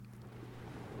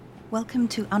Welcome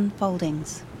to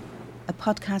Unfoldings, a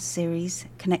podcast series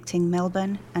connecting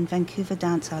Melbourne and Vancouver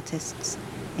dance artists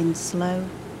in slow,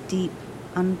 deep,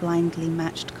 unblindly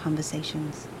matched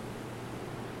conversations.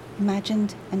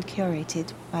 Imagined and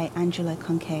curated by Angela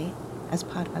Conquet as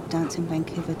part of Dance in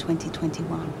Vancouver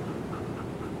 2021.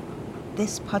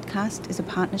 This podcast is a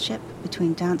partnership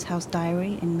between Dance House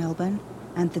Diary in Melbourne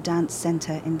and the Dance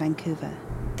Centre in Vancouver.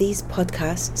 These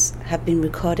podcasts have been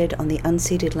recorded on the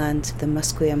unceded lands of the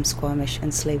Musqueam, Squamish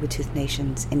and Tsleil-Waututh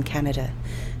nations in Canada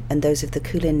and those of the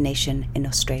Kulin Nation in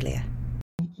Australia.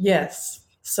 Yes.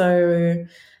 So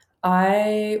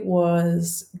I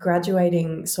was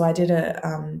graduating, so I did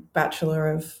a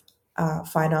Bachelor of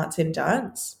Fine Arts in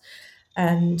Dance,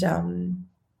 and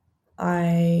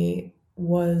I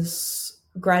was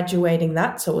graduating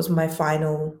that, so it was my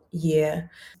final year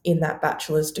in that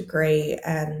bachelor's degree,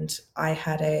 and I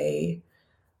had a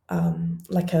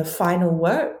final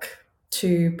work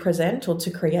to present or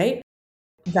to create.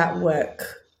 That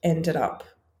work ended up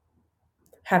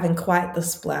having quite the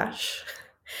splash,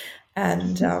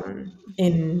 and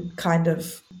in kind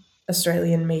of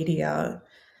Australian media,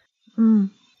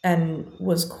 and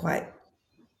was quite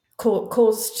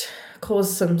caused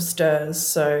some stirs.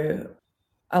 So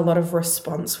a lot of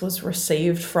response was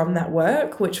received from that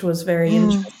work, which was very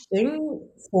interesting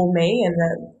for me in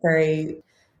a very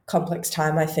complex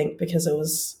time, I think, because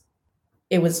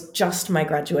it was just my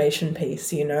graduation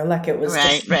piece, like it was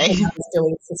just right. what I was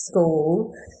doing for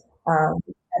school.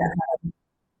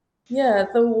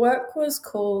 The work was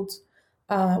called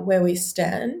Where We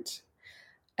Stand,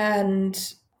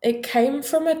 and it came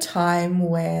from a time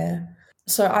where,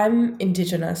 so I'm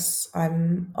Indigenous,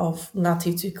 I'm of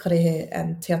Ngati Tukorehe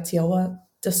and Ati Awa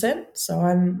descent, so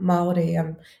I'm Māori,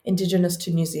 I'm Indigenous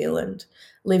to New Zealand,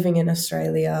 living in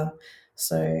Australia,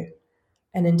 so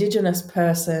an Indigenous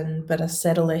person, but a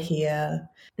settler here.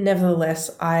 Nevertheless,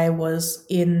 I was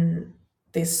in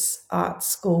this art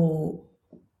school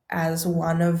as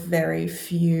one of very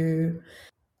few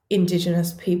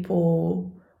Indigenous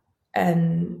people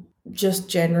and just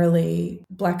generally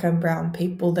Black and brown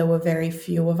people. There were very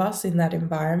few of us in that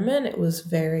environment. It was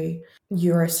very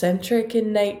Eurocentric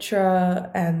in nature,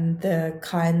 and the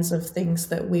kinds of things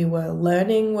that we were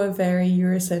learning were very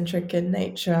Eurocentric in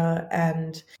nature.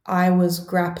 And I was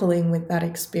grappling with that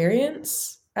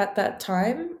experience at that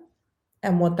time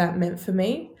and what that meant for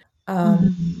me.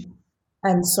 And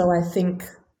so I think,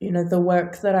 the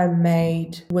work that I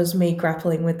made was me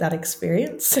grappling with that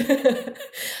experience.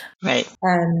 Right.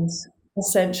 And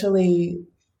essentially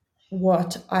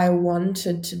what I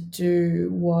wanted to do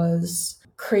was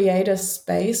create a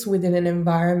space within an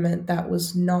environment that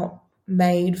was not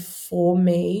made for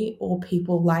me or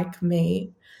people like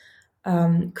me,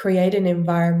 create an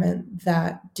environment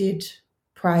that did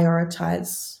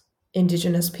prioritize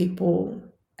Indigenous people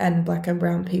and Black and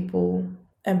brown people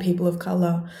and people of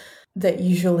colour that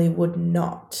usually would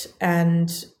not.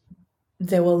 And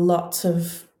there were lots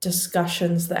of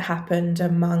discussions that happened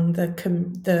among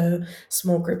the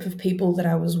small group of people that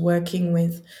I was working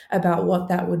with about what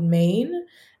that would mean.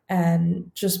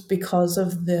 And just because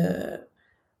of the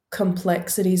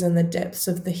complexities and the depths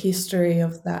of the history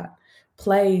of that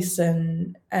place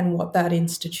and what that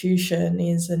institution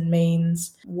is and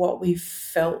means, what we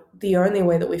felt, the only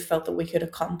way that we felt that we could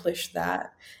accomplish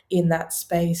that in that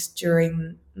space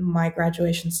during my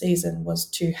graduation season was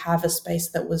to have a space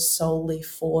that was solely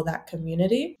for that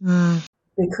community,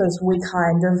 because we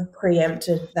kind of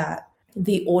preempted that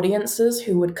the audiences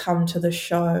who would come to the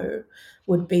show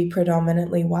would be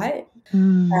predominantly white.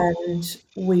 And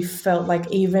we felt like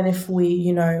even if we,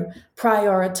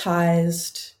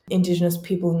 prioritized Indigenous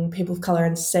people and people of colour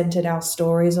and centered our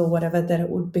stories or whatever, that it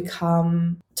would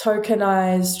become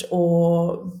tokenized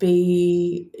or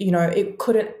be, it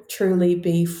couldn't truly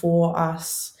be for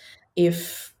us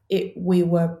if we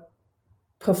were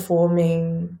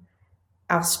performing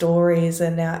our stories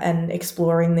and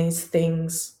exploring these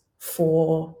things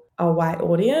for a white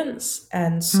audience.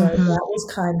 And so that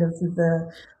was kind of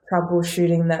the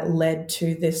troubleshooting that led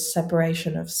to this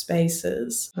separation of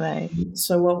spaces. Right.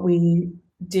 So what we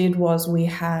did was we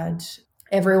had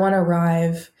everyone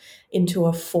arrive into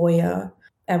a foyer,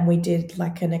 and we did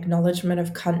like an acknowledgement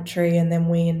of country, and then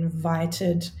we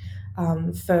invited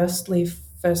firstly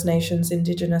First Nations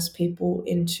Indigenous people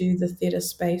into the theatre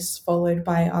space, followed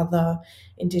by other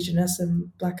Indigenous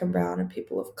and Black and brown and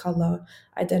people of colour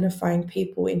identifying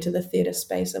people into the theatre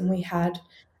space. And we had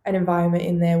an environment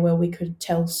in there where we could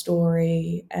tell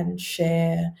story and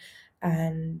share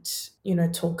and,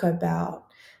 talk about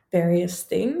various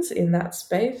things in that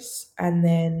space. And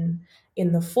then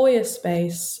in the foyer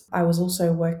space, I was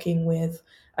also working with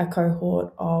a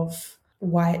cohort of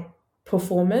white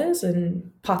performers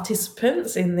and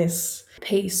participants in this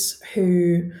piece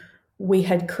who we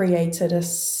had created a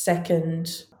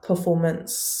second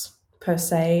performance per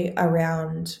se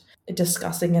around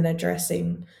discussing and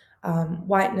addressing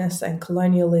whiteness and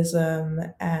colonialism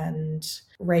and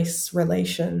race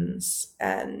relations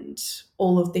and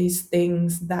all of these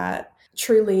things that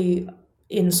truly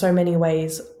in so many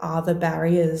ways are the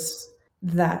barriers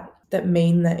that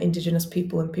mean that Indigenous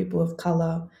people and people of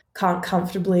colour can't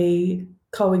comfortably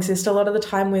coexist a lot of the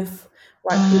time with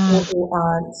white people who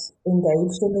aren't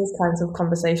engaged in these kinds of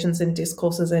conversations and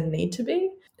discourses and need to be.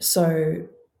 So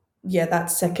yeah, that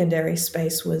secondary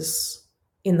space was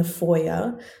in the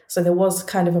foyer. So there was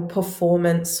kind of a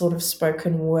performance, sort of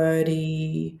spoken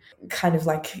wordy, kind of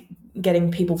like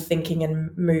getting people thinking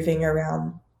and moving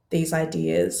around these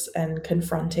ideas and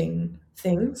confronting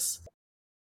things.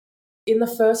 In the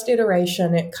first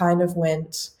iteration, it kind of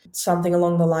went something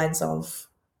along the lines of,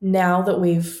 now that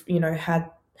we've,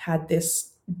 had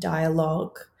this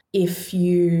dialogue, if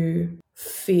you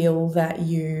feel that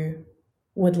you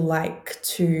would like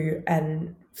to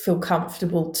and feel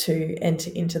comfortable to enter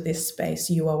into this space,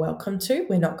 you are welcome to.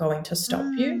 We're not going to stop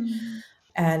you.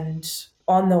 And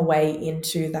on the way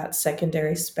into that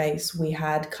secondary space, we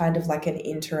had kind of like an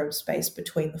interim space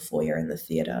between the foyer and the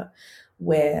theatre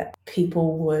where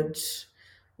people would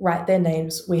write their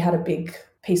names. We had a big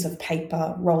piece of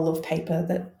paper, roll of paper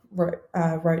that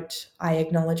wrote I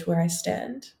acknowledge where I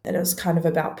stand. And it was kind of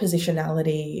about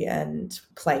positionality and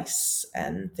place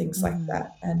and things like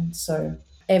that. And so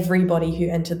everybody who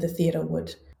entered the theatre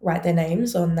would write their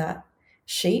names on that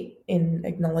sheet in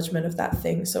acknowledgement of that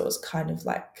thing. So it was kind of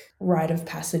like rite of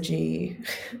passage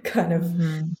kind of.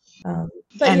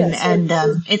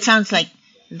 It sounds like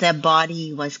their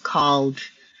body was called,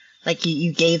 like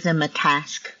you gave them a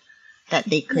task that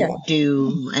they could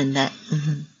do, and that.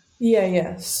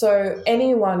 Yeah. So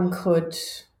anyone could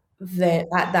then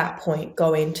at that point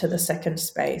go into the second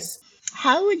space.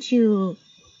 How would you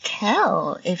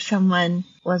tell if someone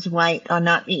was white or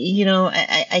not?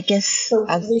 I guess. So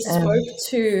we spoke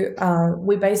to,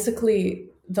 we basically,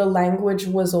 the language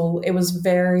was it was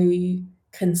very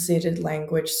considered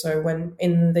language. So when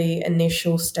in the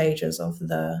initial stages of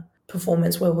the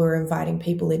performance where we were inviting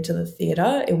people into the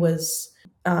theatre, it was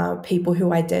people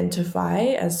who identify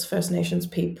as First Nations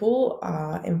people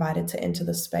are invited to enter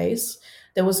the space.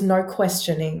 There was no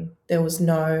questioning. There was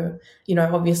no,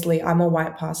 obviously I'm a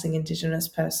white passing Indigenous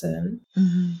person,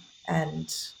 and,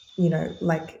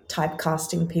 like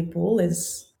typecasting people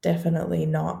is definitely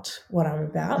not what I'm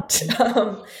about.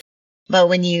 But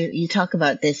when you talk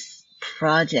about this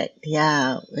project,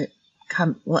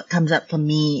 what comes up for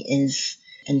me is,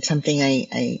 and something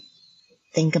I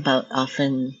think about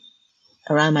often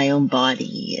around my own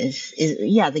body is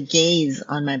the gaze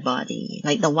on my body,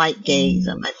 like the white gaze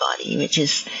on my body, which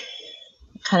is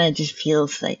kind of just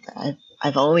feels like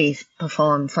I've always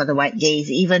performed for the white gaze,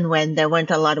 even when there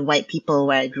weren't a lot of white people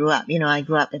where I grew up. I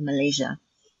grew up in Malaysia,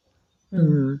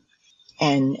 and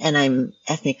I'm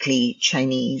ethnically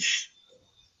Chinese,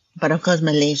 but of course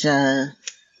Malaysia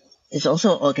is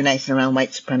also organized around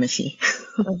white supremacy,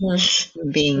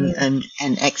 being an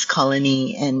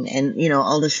ex-colony, and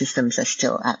all the systems are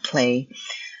still at play.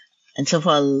 And so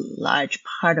for a large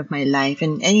part of my life,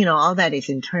 and all that is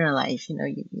internalized,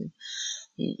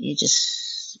 you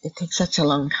just, it takes such a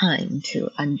long time to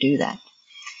undo that.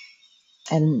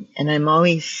 And I'm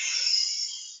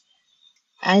always,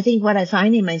 I think what I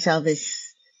find in myself is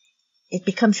it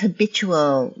becomes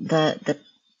habitual, the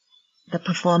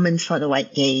performance for the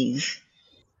white gaze.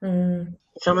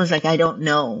 It's almost like I don't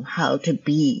know how to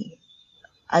be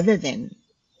other than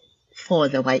for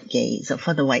the white gaze or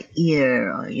for the white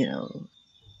ear, or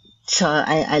so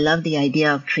I love the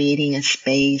idea of creating a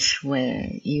space where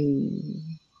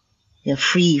you're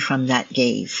free from that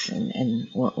gaze, and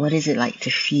what is it like to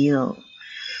feel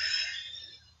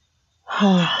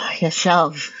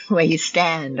yourself where you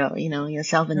stand, or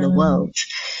yourself in the world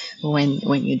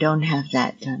when you don't have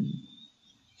that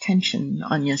tension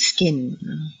on your skin,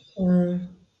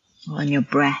 on your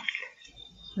breath.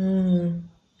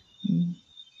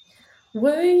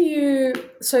 Were you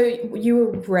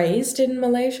were raised in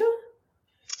Malaysia?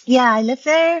 Yeah, I lived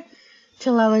there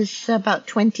till I was about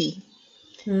 20.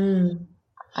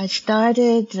 I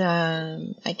started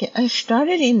in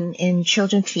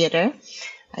children's theater.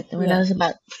 When I was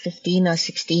about 15 or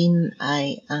 16,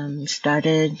 I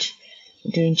started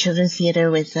doing children's theater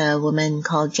with a woman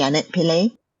called Janet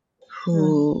Pillay,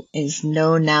 who is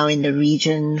known now in the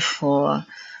region for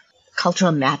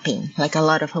cultural mapping, like a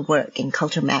lot of her work in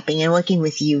cultural mapping and working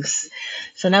with youth.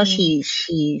 So now she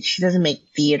doesn't make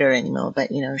theater anymore, but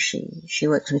she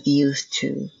works with youth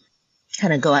to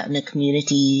kind of go out in the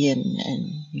community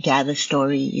and gather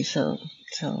stories. So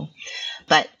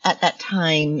but at that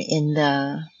time in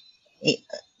the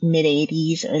mid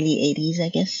 80s, early 80s, I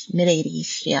guess, mid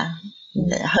 80s, yeah.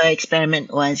 Her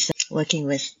experiment was working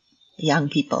with young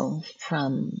people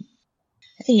from,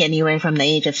 I think, anywhere from the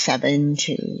age of 7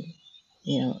 to,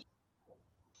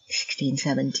 16,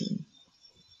 17.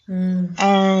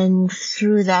 And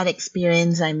through that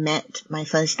experience, I met my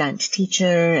first dance teacher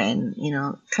and,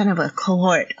 kind of a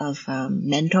cohort of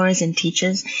mentors and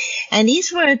teachers. And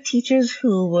these were teachers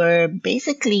who were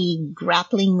basically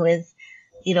grappling with,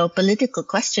 political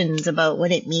questions about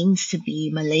what it means to be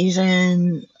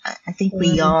Malaysian. I think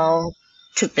we all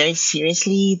took very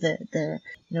seriously the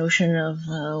notion of,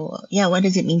 what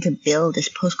does it mean to build this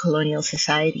post-colonial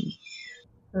society?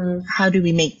 How do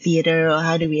we make theater, or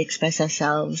how do we express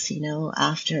ourselves,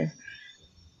 after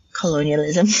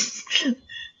colonialism?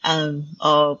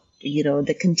 Or,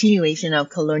 the continuation of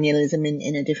colonialism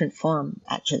in a different form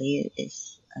actually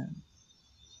is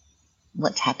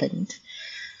what's happened.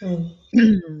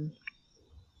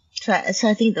 So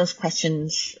I think those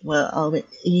questions were always,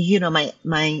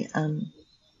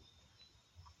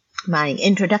 my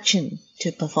introduction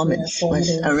to performance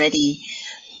was already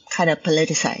kind of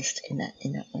politicized in that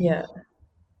way.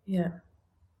 Yeah.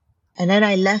 And then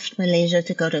I left Malaysia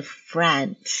to go to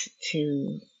France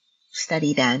to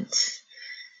study dance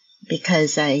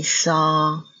because I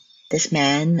saw this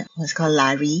man who was called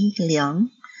Larry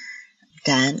Leong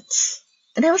dance.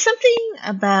 And there was something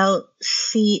about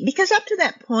because up to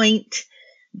that point,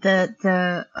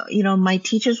 my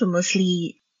teachers were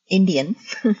mostly Indian.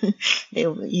 They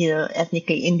were,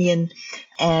 ethnically Indian,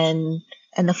 and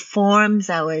the forms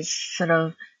I was sort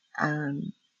of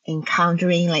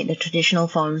encountering, like the traditional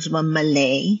forms, were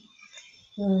Malay.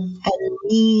 And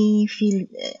me,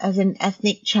 as an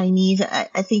ethnic Chinese,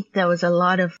 I think there was a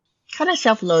lot of kind of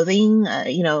self-loathing,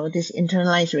 this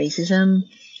internalized racism.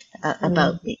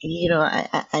 About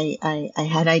I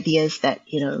had ideas that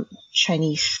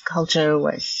Chinese culture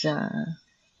was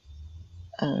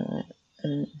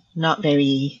not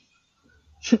very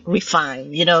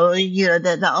refined.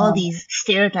 All these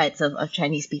stereotypes of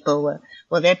Chinese people were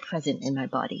very present in my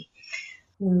body.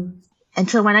 And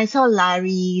so when I saw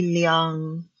Larry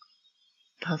Leong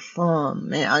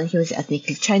perform, he was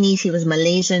ethnically Chinese, he was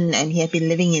Malaysian, and he had been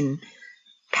living in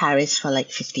Paris for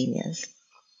like 15 years.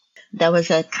 There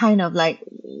was a kind of like,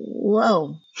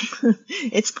 whoa, there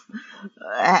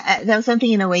was something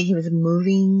in a way he was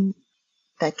moving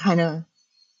that kind of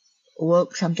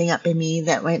woke something up in me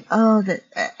that went, oh,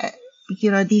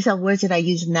 these are words that I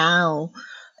use now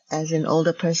as an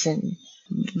older person,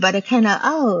 but it kind of,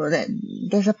 that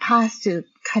there's a path to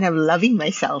kind of loving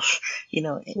myself, in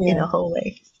a whole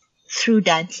way through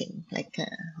dancing, like,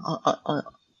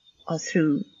 or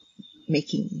through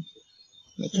making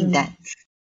dance.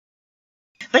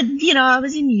 But, I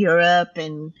was in Europe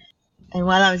and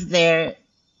while I was there,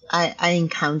 I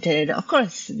encountered, of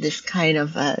course, this kind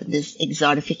of, this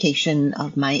exotification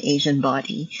of my Asian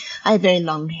body. I had very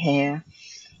long hair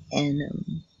and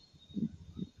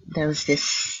there was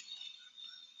this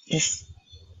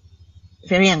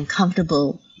very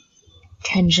uncomfortable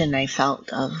tension I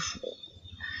felt of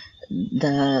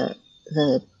the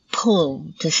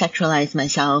pull to sexualize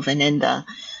myself and then the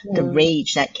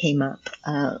rage that came up,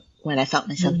 when I felt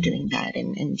myself doing that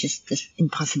and just this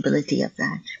impossibility of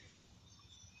that.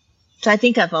 So I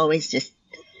think I've always it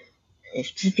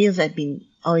just feels I've been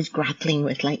always grappling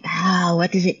with like,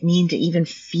 what does it mean to even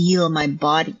feel my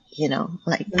body,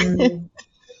 like.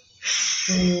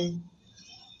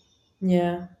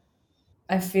 Yeah.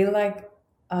 I feel like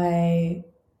I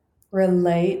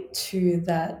relate to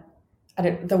that,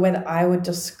 the way that I would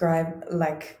describe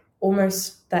like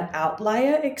almost that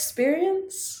outlier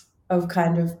experience of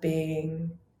kind of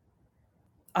being,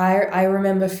 I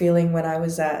remember feeling when I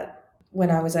was at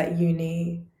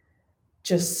uni,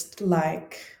 just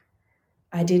like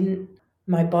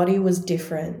my body was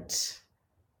different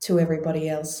to everybody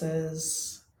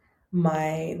else's.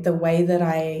 The way that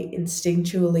I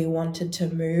instinctually wanted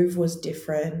to move was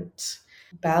different.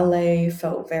 Ballet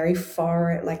felt very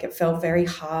foreign, like it felt very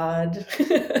hard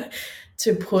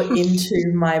to put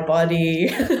into my body,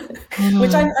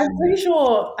 which I'm pretty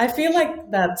sure, I feel like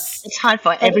It's hard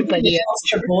for everybody. Across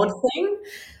the board thing,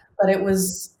 but it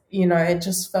was, it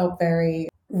just felt very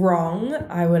wrong,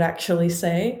 I would actually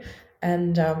say.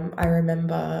 And I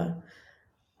remember,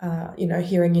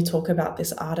 hearing you talk about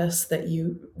this artist that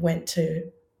you went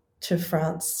to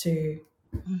France to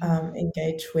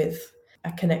engage with.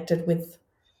 I connected with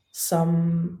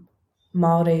some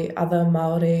other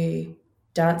Maori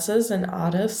dancers and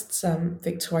artists,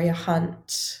 Victoria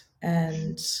Hunt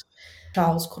and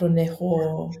Charles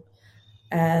Koroneho,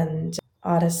 and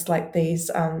artists like these,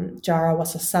 Jara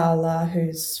Wasasala,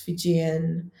 who's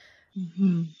Fijian.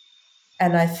 Mm-hmm.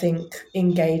 And I think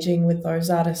engaging with those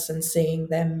artists and seeing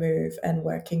them move and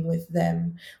working with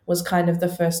them was kind of the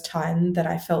first time that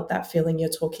I felt that feeling you're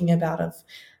talking about of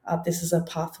this is a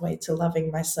pathway to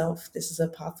loving myself. This is a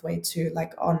pathway to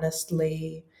like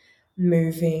honestly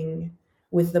moving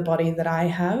with the body that I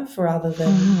have rather than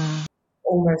Mm-hmm.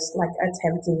 almost like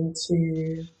attempting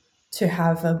to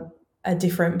have a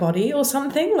different body or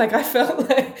something. Like I felt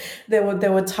like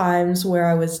there were times where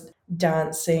I was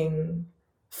dancing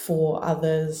for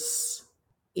others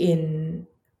in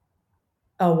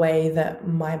a way that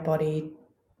my body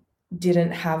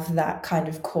didn't have that kind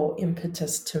of core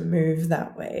impetus to move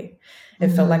that way. It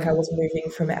felt like I was moving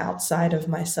from outside of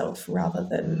myself rather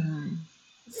than Mm-hmm.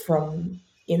 from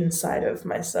inside of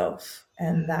myself.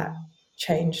 And that Mm-hmm.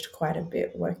 changed quite a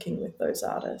bit working with those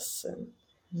artists. And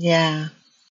Yeah.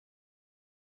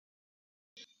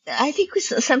 I think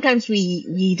sometimes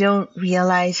we don't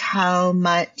realize how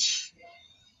much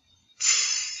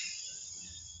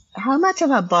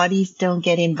of our bodies don't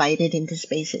get invited into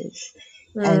spaces,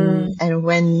 and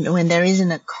when there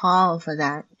isn't a call for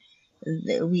that,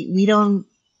 we don't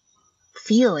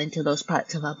feel into those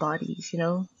parts of our bodies, you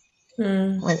know.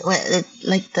 Like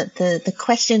the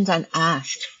questions aren't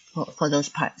asked for those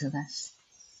parts of us.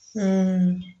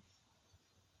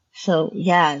 So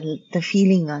yeah, the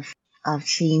feeling of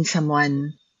seeing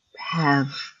someone have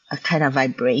a kind of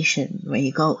vibration where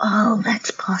you go, oh,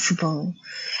 that's possible.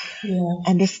 yeah.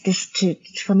 And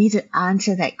for me to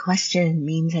answer that question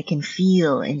means I can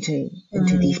feel into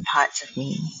these parts of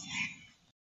me.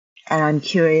 And I'm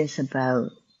curious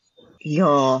about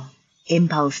your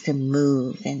impulse to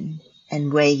move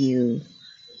and where you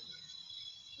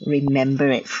remember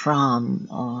it from,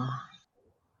 or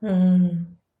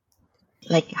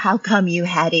like how come you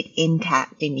had it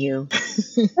intact in you?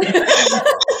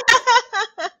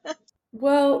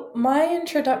 Well, my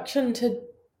introduction to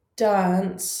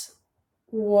dance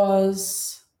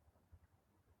was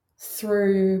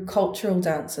through cultural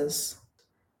dances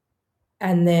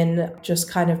and then just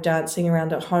kind of dancing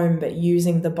around at home, but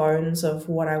using the bones of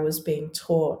what I was being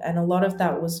taught. And a lot of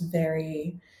that was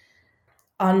very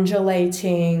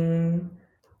undulating,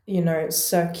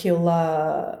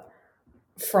 circular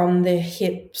from the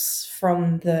hips,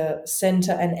 from the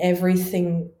center, and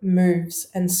everything moves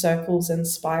and circles and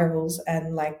spirals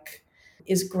and like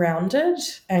is grounded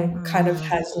and kind of Mm,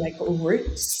 has like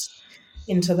roots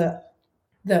into the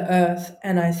earth.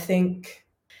 And I think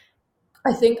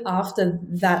after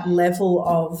that level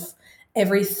of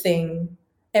everything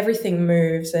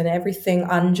moves and everything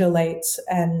undulates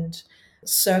and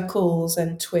circles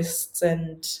and twists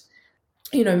and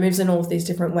moves in all of these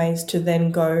different ways, to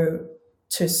then go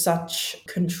to such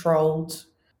controlled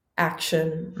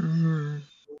action mm,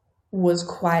 was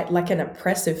quite like an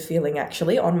oppressive feeling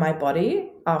actually on my body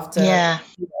after. yeah.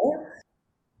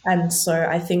 And so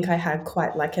I think I had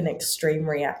quite like an extreme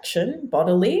reaction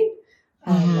bodily,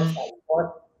 of Hmm. like,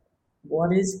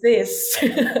 what is this?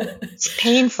 It's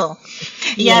painful.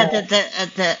 Yeah,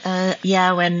 Yeah.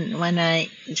 yeah, when I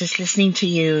just listening to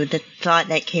you, the thought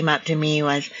that came up to me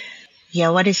was, yeah,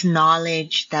 what is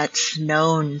knowledge that's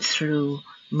known through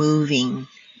moving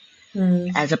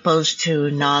Mm, as opposed to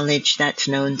knowledge that's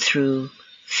known through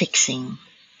fixing?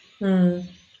 mm,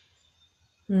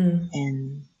 mm,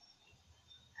 And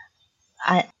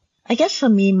I I guess for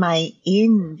me, my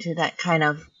into that kind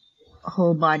of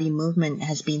whole body movement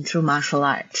has been through martial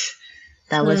arts.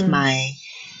 That was mm, my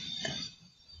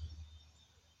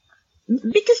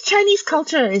because Chinese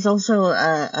culture is also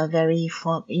a very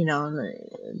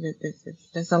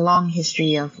there's a long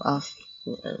history of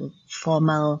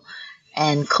formal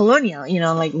and colonial,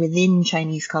 like within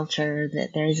Chinese culture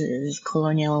that there's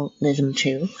colonialism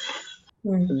too.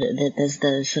 mm, There's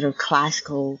the sort of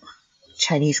classical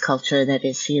Chinese culture that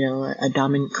is, a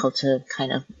dominant culture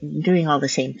kind of doing all the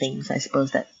same things, I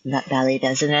suppose, that ballet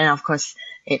does. And then of course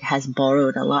it has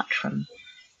borrowed a lot from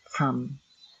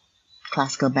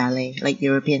classical ballet, like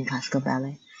European classical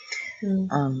ballet. mm,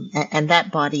 And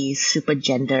that body is super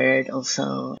gendered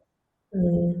also.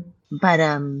 mm,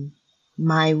 But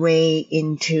my way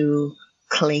into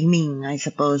claiming, I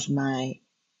suppose, my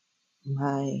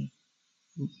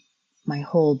my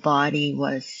whole body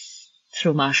was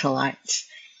through martial arts.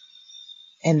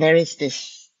 And there is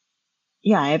this,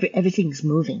 yeah, everything's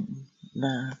moving.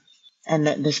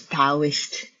 This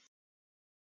Taoist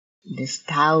this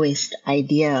Taoist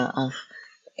idea of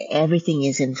everything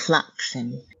is in flux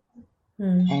and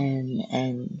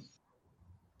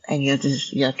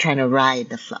you're trying to ride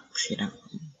the flux,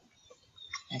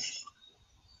 as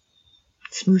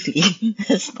smoothly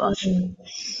as possible.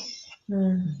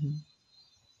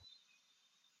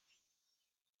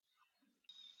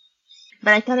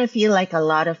 But I kind of feel like a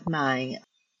lot of my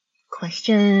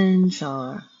questions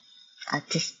or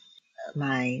just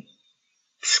my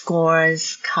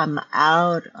scores come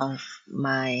out of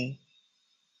my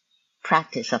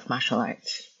practice of martial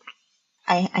arts.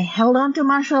 I held on to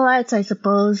martial arts, I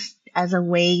suppose, as a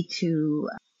way to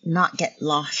not get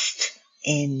lost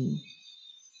in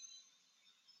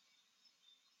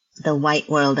the white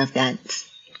world of dance.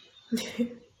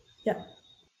 Yeah.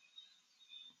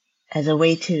 As a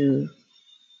way to,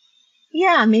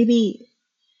 maybe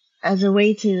as a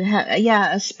way to have,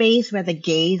 a space where the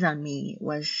gaze on me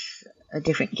was a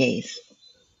different gaze.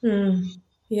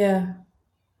 Yeah.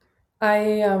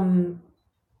 I,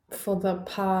 for the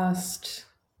past,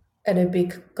 it'd be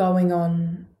going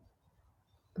on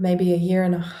maybe a year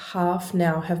and a half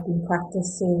now, have been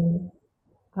practicing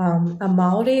a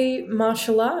Maori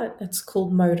martial art. It's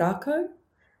called Morako.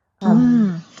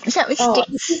 Is that with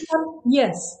sticks?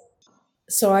 Yes.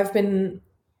 So I've been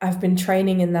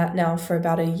training in that now for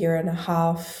about a year and a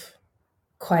half,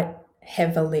 quite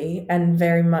heavily, and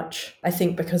very much, I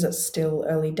think, because it's still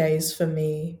early days for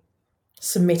me,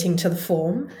 submitting to the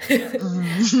form.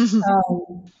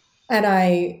 And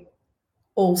I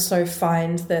also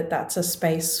find that that's a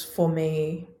space for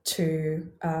me to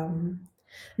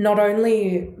not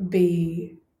only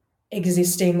be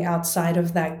existing outside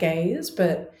of that gaze,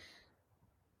 but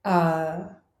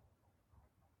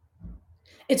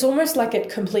it's almost like it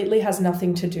completely has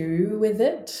nothing to do with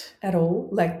it at all.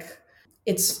 Like,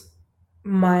 it's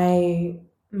my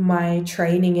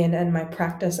training in and my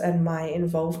practice and my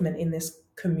involvement in this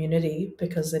community,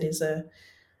 because it is a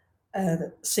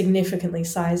significantly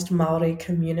sized Maori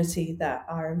community that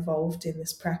are involved in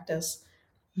this practice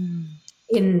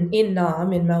in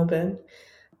Nam, in Melbourne,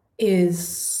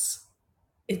 is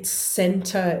its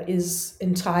center is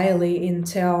entirely in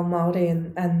Te Ao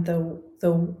Māori and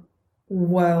the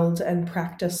world and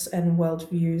practice and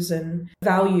worldviews and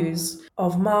values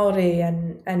of Māori,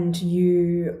 and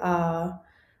you are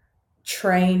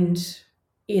trained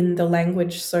in the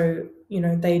language, so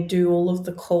they do all of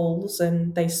the calls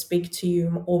and they speak to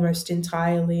you almost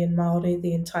entirely in Māori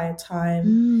the entire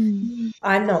time.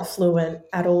 I'm not fluent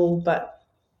at all, but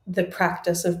the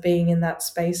practice of being in that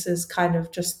space is kind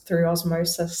of just through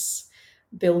osmosis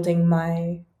building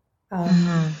my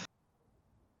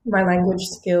my language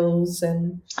skills.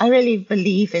 And I really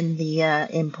believe in the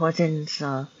importance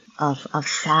of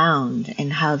sound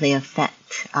and how they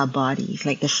affect our bodies,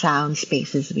 like the sound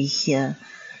spaces we hear.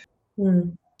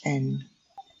 And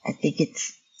I think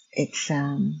it's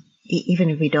even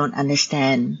if we don't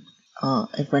understand or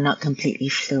if we're not completely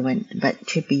fluent, but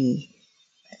to be,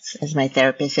 as my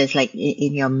therapist says, like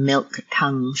in your milk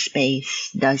tongue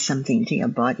space does something to your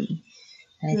body.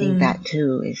 And I think that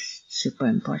too is super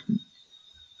important.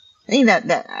 I think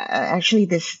that actually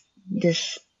this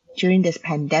during this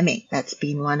pandemic, that's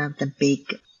been one of the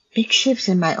big shifts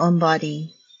in my own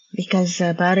body, because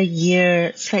about a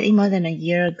year, slightly more than a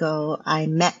year ago, I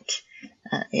met.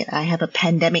 I have a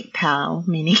pandemic pal,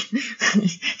 meaning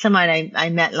someone I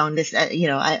met long distance.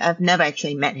 I've never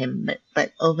actually met him,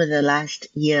 but over the last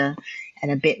year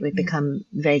and a bit, we've become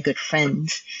very good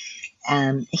friends.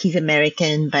 He's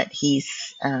American, but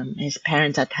his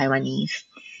parents are Taiwanese,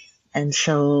 and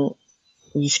so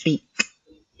we speak.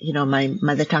 My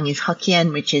mother tongue is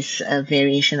Hokkien, which is a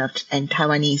variation of, and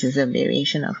Taiwanese is a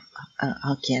variation of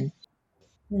Hokkien.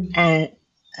 And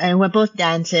we're both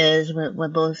dancers. We're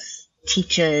both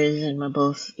teachers, and we're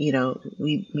both,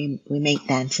 we make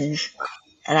dances.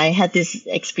 And I had this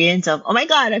experience of, oh my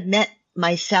God, I've met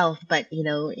myself, but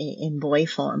in boy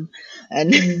form,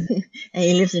 and and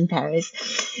he lives in Paris.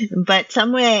 But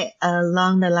somewhere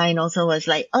along the line also was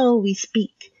like, oh, we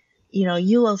speak,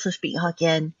 you also speak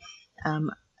Hokkien,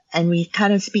 and we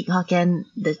kind of speak Hokkien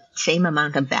the same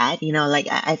amount of bad, like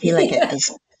I feel like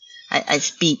I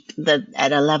speak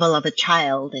at a level of a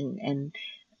child, and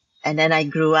then I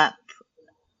grew up,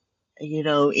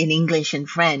 in English and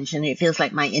French, and it feels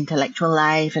like my intellectual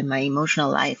life and my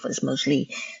emotional life was mostly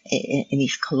in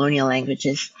these colonial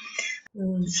languages.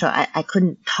 So I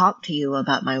couldn't talk to you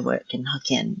about my work in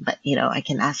Hokkien, but I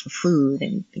can ask for food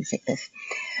and things like this.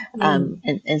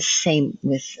 And same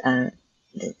with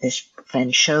this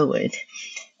friend Sherwood.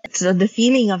 So the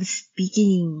feeling of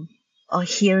speaking or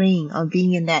hearing or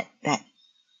being in that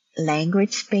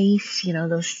language space,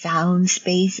 those sound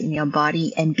space in your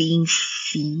body and being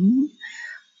seen,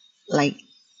 like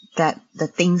that the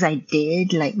things I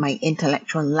did, like my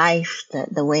intellectual life,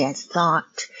 the way I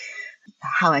thought,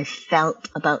 how I felt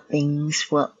about things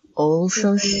were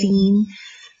also seen.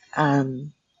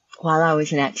 While I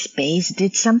was in that space,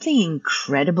 did something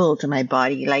incredible to my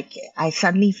body. Like I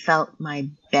suddenly felt my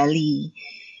belly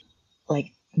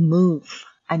like move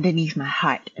underneath my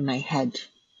heart and my head.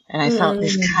 And I felt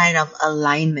this kind of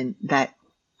alignment that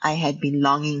I had been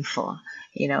longing for,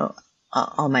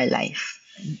 all my life.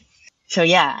 So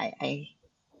yeah, I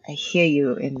hear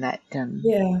you in that.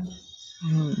 Yeah.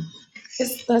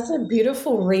 That's a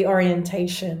beautiful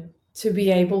reorientation to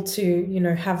be able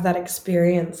to, have that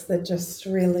experience that just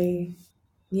really,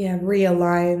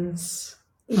 realigns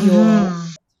your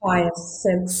entire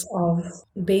sense of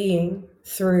being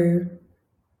through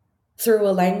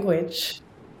a language.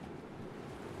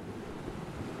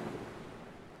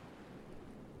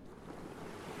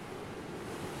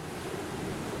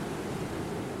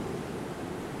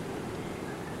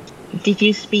 Did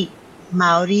you speak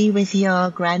Maori with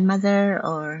your grandmother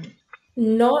or?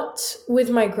 Not with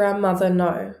my grandmother,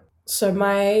 no. So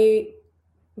my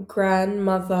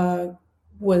grandmother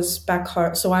was back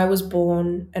home. So I was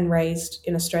born and raised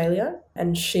in Australia,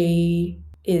 and she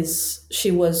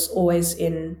was always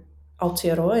in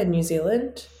Aotearoa in New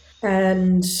Zealand.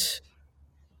 And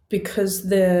because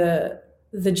the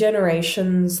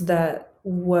generations that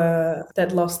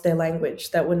lost their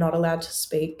language, that were not allowed to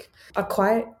speak, are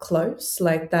quite close.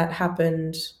 Like that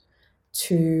happened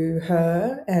to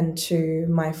her and to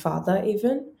my father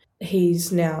even. He's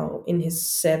now in his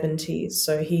 70s,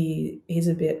 so he's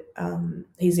a bit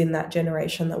he's in that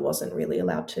generation that wasn't really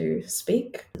allowed to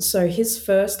speak. So his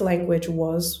first language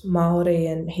was Maori,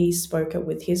 and he spoke it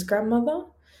with his grandmother.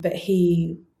 But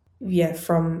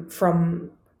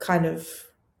from kind of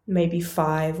maybe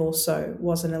 5 or so,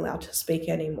 wasn't allowed to speak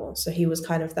anymore. So he was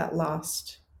kind of that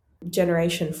last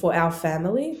generation for our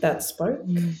family that spoke.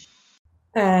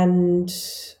 And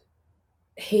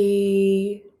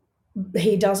he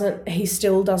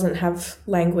still doesn't have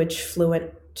language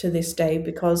fluent to this day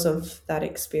because of that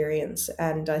experience.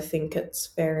 And I think it's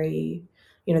very,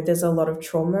 there's a lot of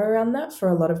trauma around that for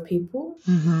a lot of people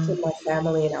in my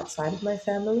family and outside of my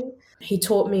family. He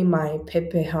taught me my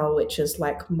pepeha, which is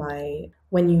like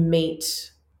when you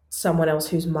meet someone else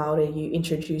who's Maori, you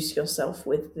introduce yourself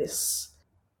with this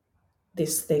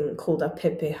thing called a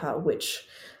pepeha, which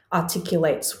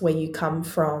articulates where you come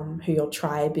from, who your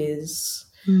tribe is,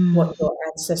 what your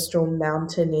ancestral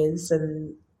mountain is,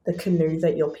 and the canoe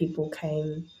that your people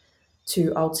came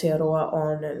to Aotearoa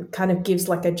on, and kind of gives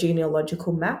like a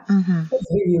genealogical map of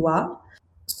who you are.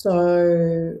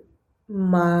 So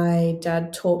my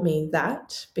dad taught me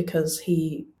that because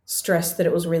he stressed that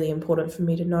it was really important for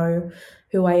me to know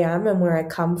who I am and where I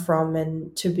come from,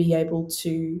 and to be able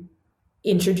to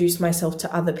introduce myself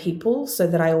to other people so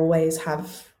that I always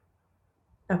have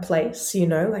a place,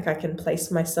 like I can place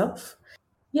myself.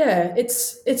 Yeah,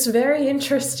 it's very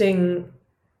interesting,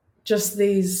 just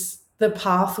the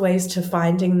pathways to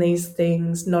finding these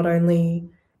things. Not only,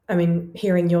 I mean,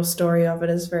 hearing your story of it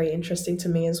is very interesting to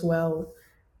me as well.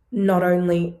 Not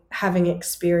only having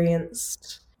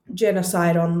experienced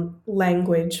genocide on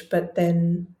language, but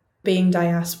then being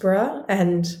diaspora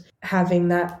and having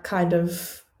that kind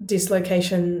of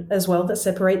dislocation as well that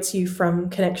separates you from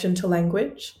connection to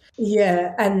language.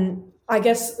 Yeah, and I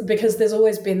guess because there's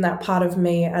always been that part of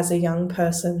me as a young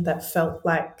person that felt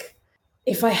like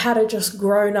if I had just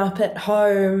grown up at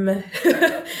home, like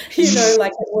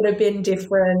it would have been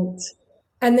different.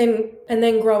 And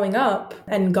then growing up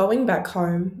and going back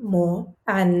home more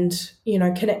and,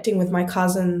 connecting with my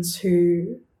cousins,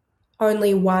 who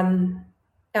only one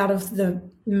out of the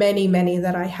many, many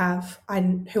that I have,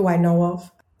 who I know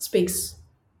of, speaks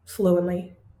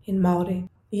fluently in Māori.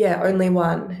 Yeah, only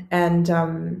one.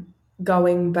 And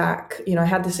going back, I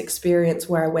had this experience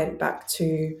where I went back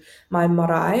to my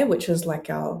marae, which was like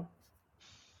our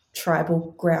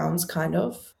tribal grounds, kind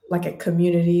of like a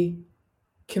community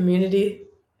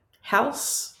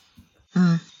house.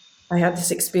 I had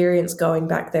this experience going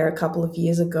back there a couple of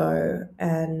years ago,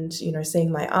 and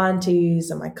seeing my aunties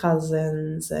and my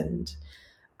cousins, and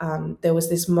there was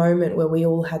this moment where we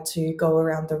all had to go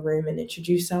around the room and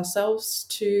introduce ourselves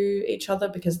to each other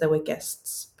because there were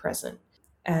guests present,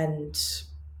 and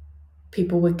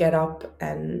people would get up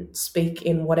and speak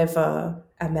in whatever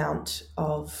amount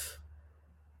of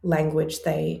language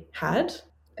they had.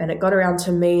 And it got around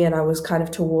to me, and I was kind of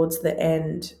towards the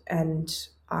end, and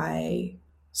I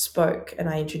spoke and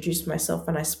I introduced myself,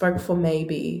 and I spoke for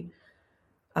maybe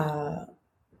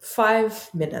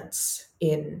 5 minutes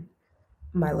in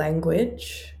my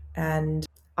language. And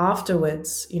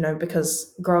afterwards,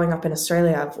 because growing up in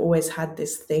Australia, I've always had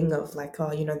this thing of like,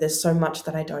 oh, there's so much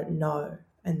that I don't know,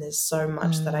 and there's so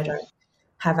much that I don't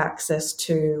have access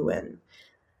to, and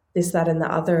this, that, and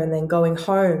the other. And then going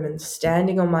home and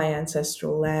standing on my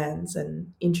ancestral lands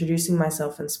and introducing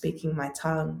myself and speaking my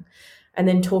tongue, and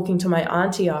then talking to my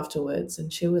auntie afterwards.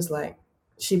 And she was like,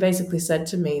 she basically said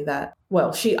to me that,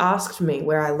 well, she asked me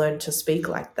where I learned to speak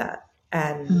like that,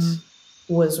 and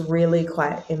was really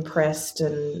quite impressed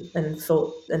and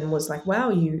thought, and was like, wow,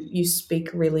 you speak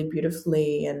really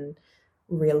beautifully and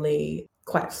really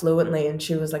quite fluently. And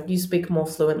she was like, you speak more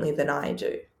fluently than I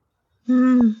do.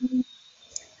 And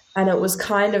it was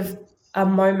kind of a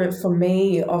moment for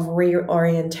me of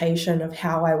reorientation of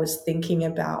how I was thinking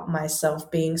about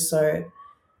myself being so,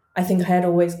 I think I had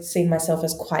always seen myself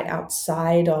as quite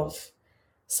outside of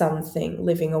something,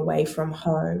 living away from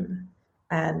home.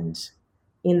 And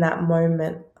in that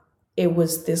moment, it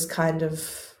was this kind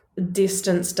of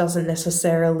distance doesn't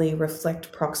necessarily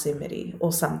reflect proximity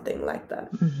or something like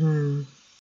that. Mm-hmm.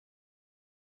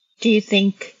 Do you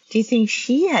think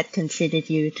she had considered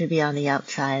you to be on the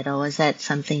outside, or was that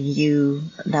something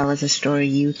that was a story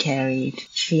you carried?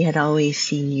 She had always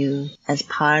seen you as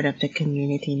part of the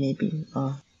community, maybe,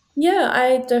 or... Yeah,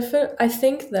 I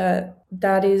think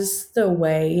that is the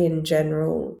way in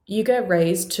general. You get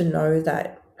raised to know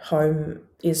that home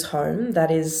is home. That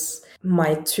is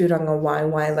my turanga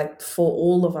waiwai, like for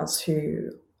all of us who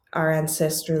are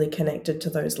ancestrally connected to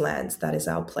those lands, that is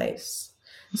our place.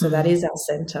 So that is our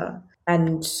center.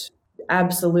 And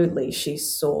absolutely, she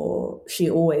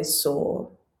always saw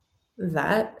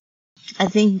that. I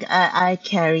think I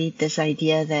carried this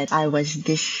idea that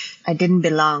I didn't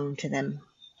belong to them,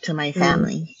 to my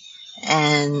family.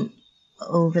 And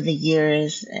over the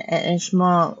years, it's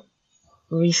more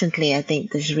recently, I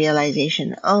think, this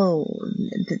realization,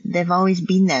 they've always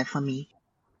been there for me.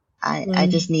 I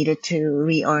just needed to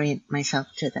reorient myself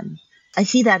to them. I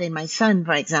see that in my son,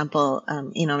 for example.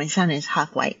 My son is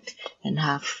half white and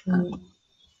half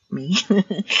me.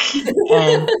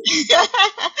 and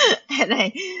and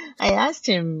I asked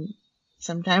him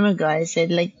some time ago, I said,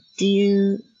 like,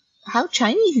 how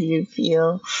Chinese do you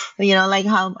feel? Like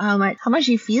how much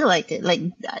you feel like it? Like,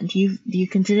 do you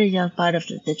consider yourself part of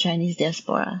the Chinese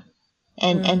diaspora?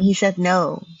 And he said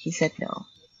no.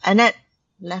 And that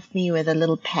left me with a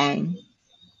little pang.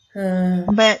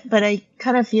 But I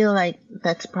kind of feel like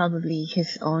that's probably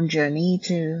his own journey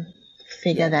to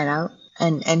figure that out.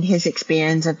 And his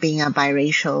experience of being a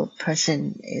biracial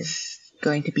person is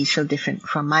going to be so different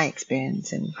from my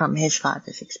experience and from his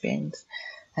father's experience.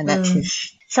 And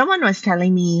that's someone was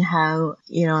telling me how,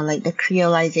 like the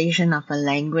creolization of a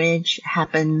language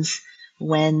happens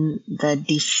when the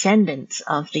descendants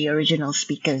of the original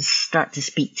speakers start to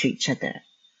speak to each other.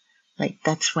 Like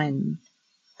that's when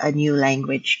a new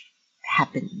language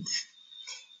happens.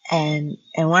 And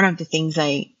one of the things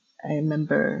I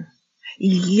remember,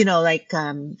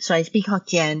 so I speak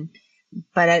Hokkien,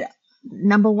 but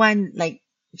number one, like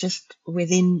just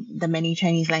within the many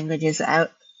Chinese languages, I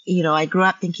grew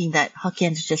up thinking that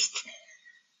Hokkien is just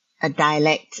a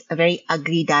dialect, a very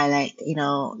ugly dialect.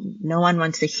 No one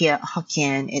wants to hear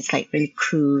Hokkien. It's like really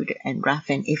crude and rough.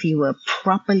 And if you were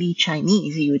properly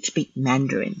Chinese, you would speak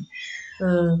Mandarin.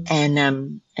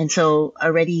 And so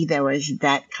already there was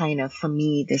that kind of, for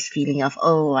me, this feeling of,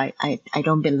 I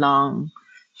don't belong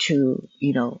to,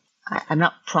 I'm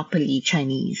not properly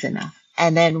Chinese enough.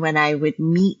 And then when I would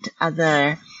meet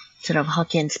other sort of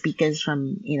Hokkien speakers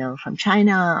from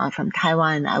China or from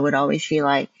Taiwan, I would always feel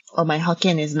like, my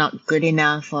Hokkien is not good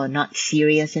enough or not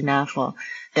serious enough, or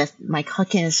that my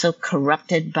Hokkien is so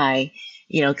corrupted by,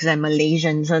 because I'm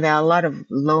Malaysian. So there are a lot of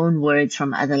loan words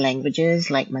from other languages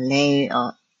like Malay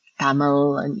or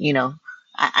Tamil. And,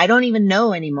 I don't even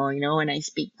know anymore, when I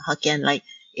speak Hokkien, like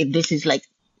if this is like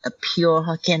a pure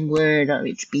Hokkien word or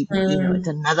it's been, it's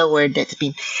another word that's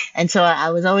been. And so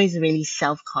I was always really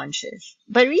self-conscious.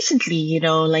 But recently,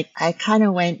 like I kind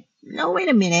of went, no, wait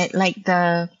a minute, like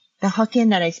the Hokkien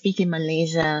that I speak in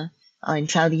Malaysia or in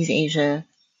Southeast Asia,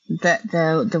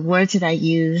 the words that I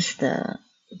use,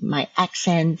 my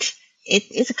accent,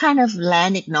 it's a kind of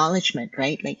land acknowledgement,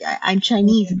 right? Like I'm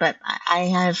Chinese, but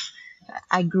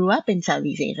I grew up in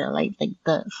Southeast Asia. Like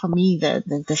for me,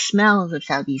 the smells of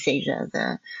Southeast Asia,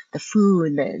 the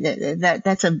food,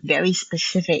 that's a very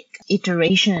specific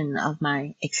iteration of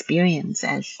my experience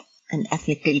as an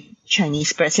ethnically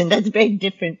Chinese person. That's very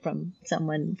different from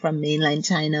someone from mainland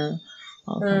China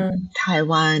or from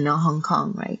Taiwan or Hong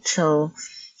Kong, right? So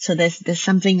So there's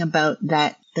something about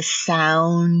that, the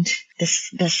sound, the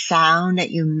sound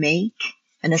that you make,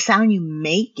 and the sound you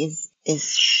make is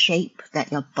shape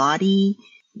that your body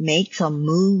makes or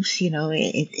moves.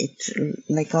 It's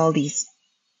like all these,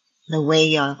 the way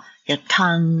your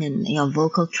tongue and your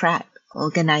vocal tract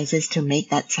organizes to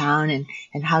make that sound,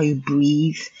 and how you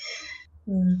breathe.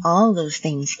 All those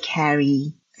things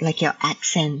carry, like your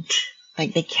accent,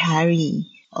 like they carry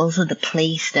also the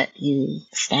place that you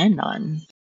stand on.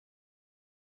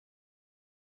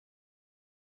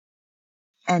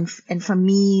 And for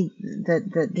me,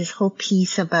 this whole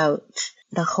piece about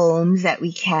the homes that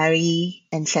we carry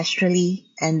ancestrally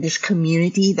and this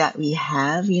community that we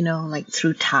have, like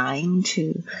through time,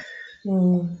 to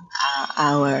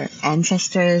our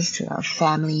ancestors, to our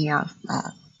family, our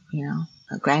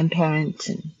grandparents,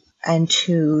 and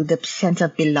to the sense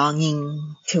of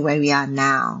belonging to where we are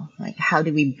now. Like, how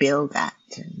do we build that?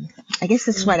 And I guess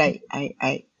that's what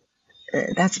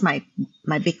that's my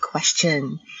big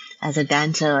question as a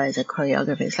dancer or as a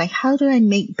choreographer. It's like, how do I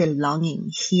make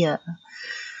belonging here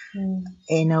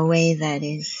in a way that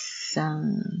is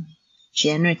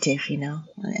generative,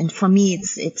 And for me,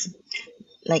 it's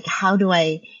like, how do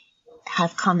I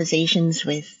have conversations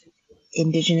with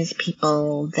Indigenous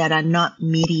people that are not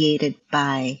mediated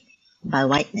by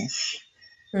whiteness?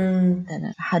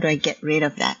 And how do I get rid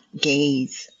of that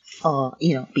gaze, or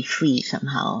be free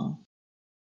somehow?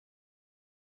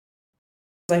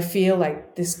 I feel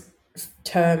like this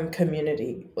term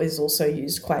community is also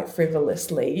used quite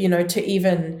frivolously, to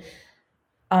even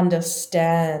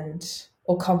understand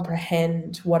or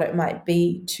comprehend what it might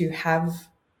be to have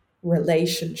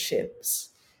relationships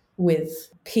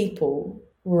with people,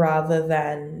 rather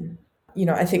than,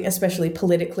 I think especially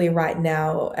politically right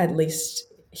now, at least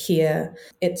here,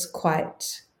 it's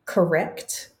quite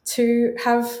correct to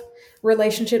have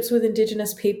relationships with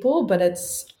Indigenous people, but it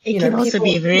can also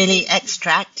be really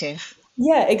extractive.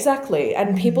 Yeah, exactly.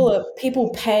 And people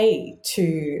pay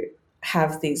to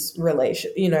have these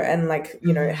relations, and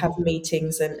have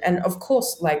meetings, and of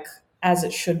course, like, as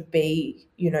it should be,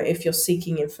 if you're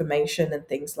seeking information and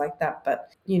things like that. But,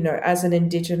 as an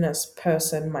Indigenous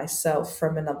person myself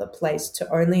from another place,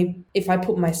 if I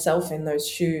put myself in those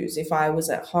shoes, if I was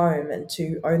at home, and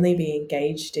to only be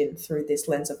engaged in through this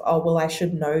lens of, oh, well, I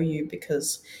should know you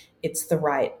because it's the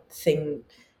right thing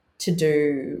to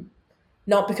do,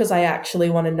 not because I actually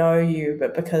want to know you,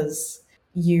 but because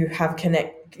you have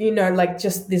like,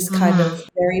 just this kind of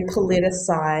very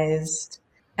politicized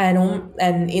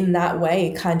and in that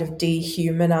way kind of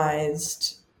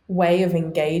dehumanized way of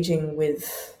engaging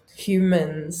with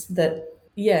humans, that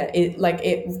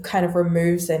it kind of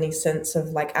removes any sense of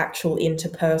like actual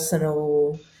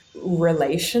interpersonal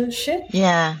relationship.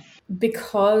 Yeah.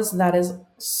 Because that is,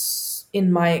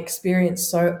 in my experience,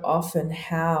 so often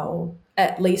how,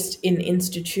 at least in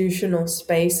institutional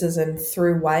spaces and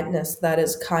through whiteness, that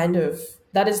is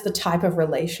the type of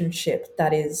relationship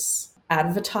that is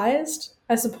advertised,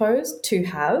 I suppose, to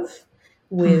have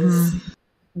with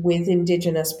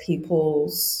Indigenous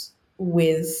peoples,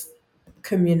 with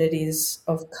communities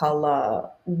of color,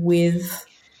 with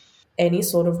any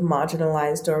sort of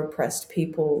marginalized or oppressed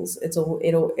peoples.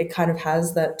 It kind of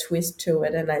has that twist to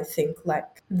it, and I think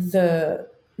like the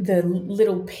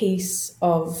little piece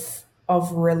of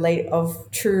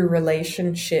true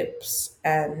relationships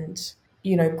and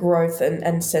growth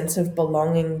and sense of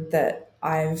belonging that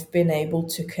I've been able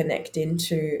to connect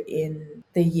into in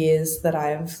the years that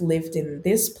I've lived in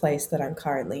this place that I'm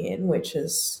currently in, which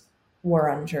is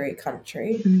Wurundjeri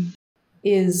country,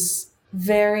 is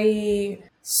very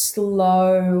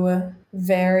slow,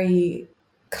 very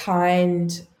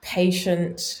kind,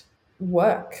 patient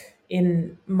work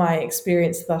in my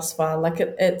experience thus far. Like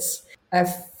I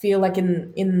feel like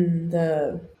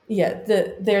there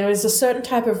is a certain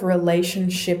type of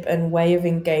relationship and way of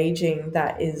engaging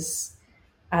that is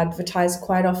advertised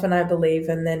quite often, I believe,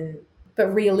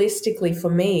 but realistically for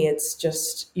me, it's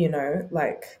just,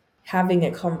 like having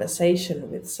a conversation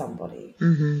with somebody.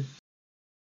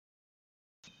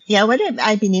 Yeah, what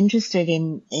I've been interested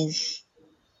in is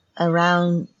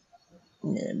around,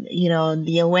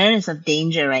 the awareness of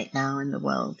danger right now in the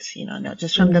world, not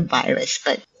just from the virus,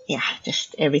 but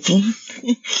just everything.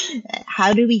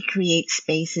 How do we create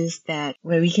spaces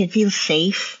where we can feel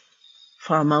safe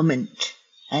for a moment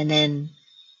and then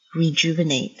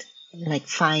rejuvenate, like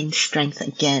find strength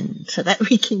again, so that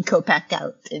we can go back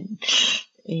out and,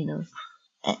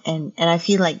 and I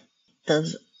feel like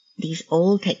these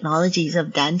old technologies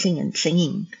of dancing and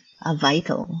singing are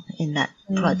vital in that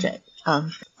project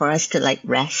for us to like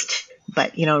rest,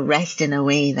 but rest in a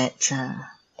way that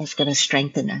is going to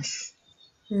strengthen us.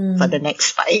 for the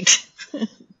next fight.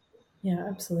 Yeah,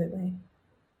 absolutely.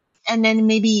 And then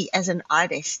maybe as an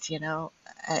artist,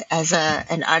 as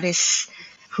an artist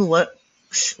who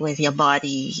works with your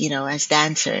body, as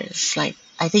dancers, like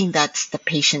I think that's the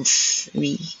patience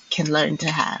we can learn to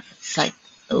have. It's like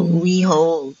we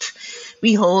hold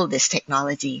this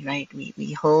technology, right?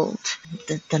 We hold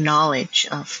the knowledge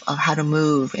of how to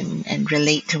move and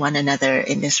relate to one another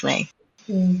in this way.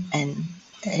 And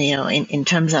in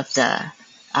terms of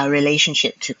our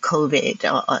relationship to COVID,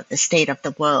 or the state of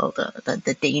the world, or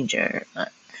the danger,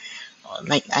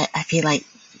 like I feel like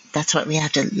that's what we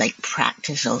have to like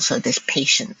practice also, this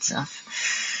patience of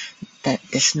that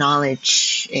this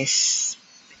knowledge is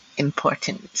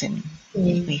important, and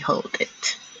we hold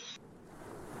it.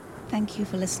 Thank you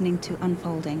for listening to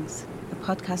Unfoldings, a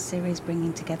podcast series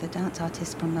bringing together dance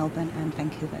artists from Melbourne and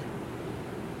Vancouver.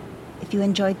 If you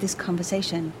enjoyed this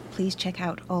conversation, please check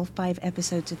out all 5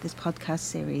 episodes of this podcast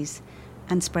series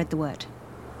and spread the word.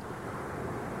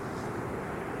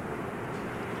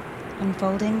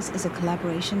 Unfoldings is a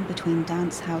collaboration between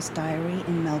Dance House Diary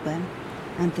in Melbourne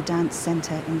and the Dance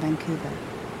Centre in Vancouver,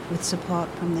 with support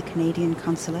from the Canadian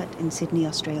Consulate in Sydney,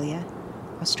 Australia,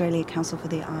 Australia Council for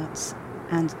the Arts,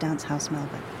 and Dance House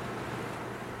Melbourne.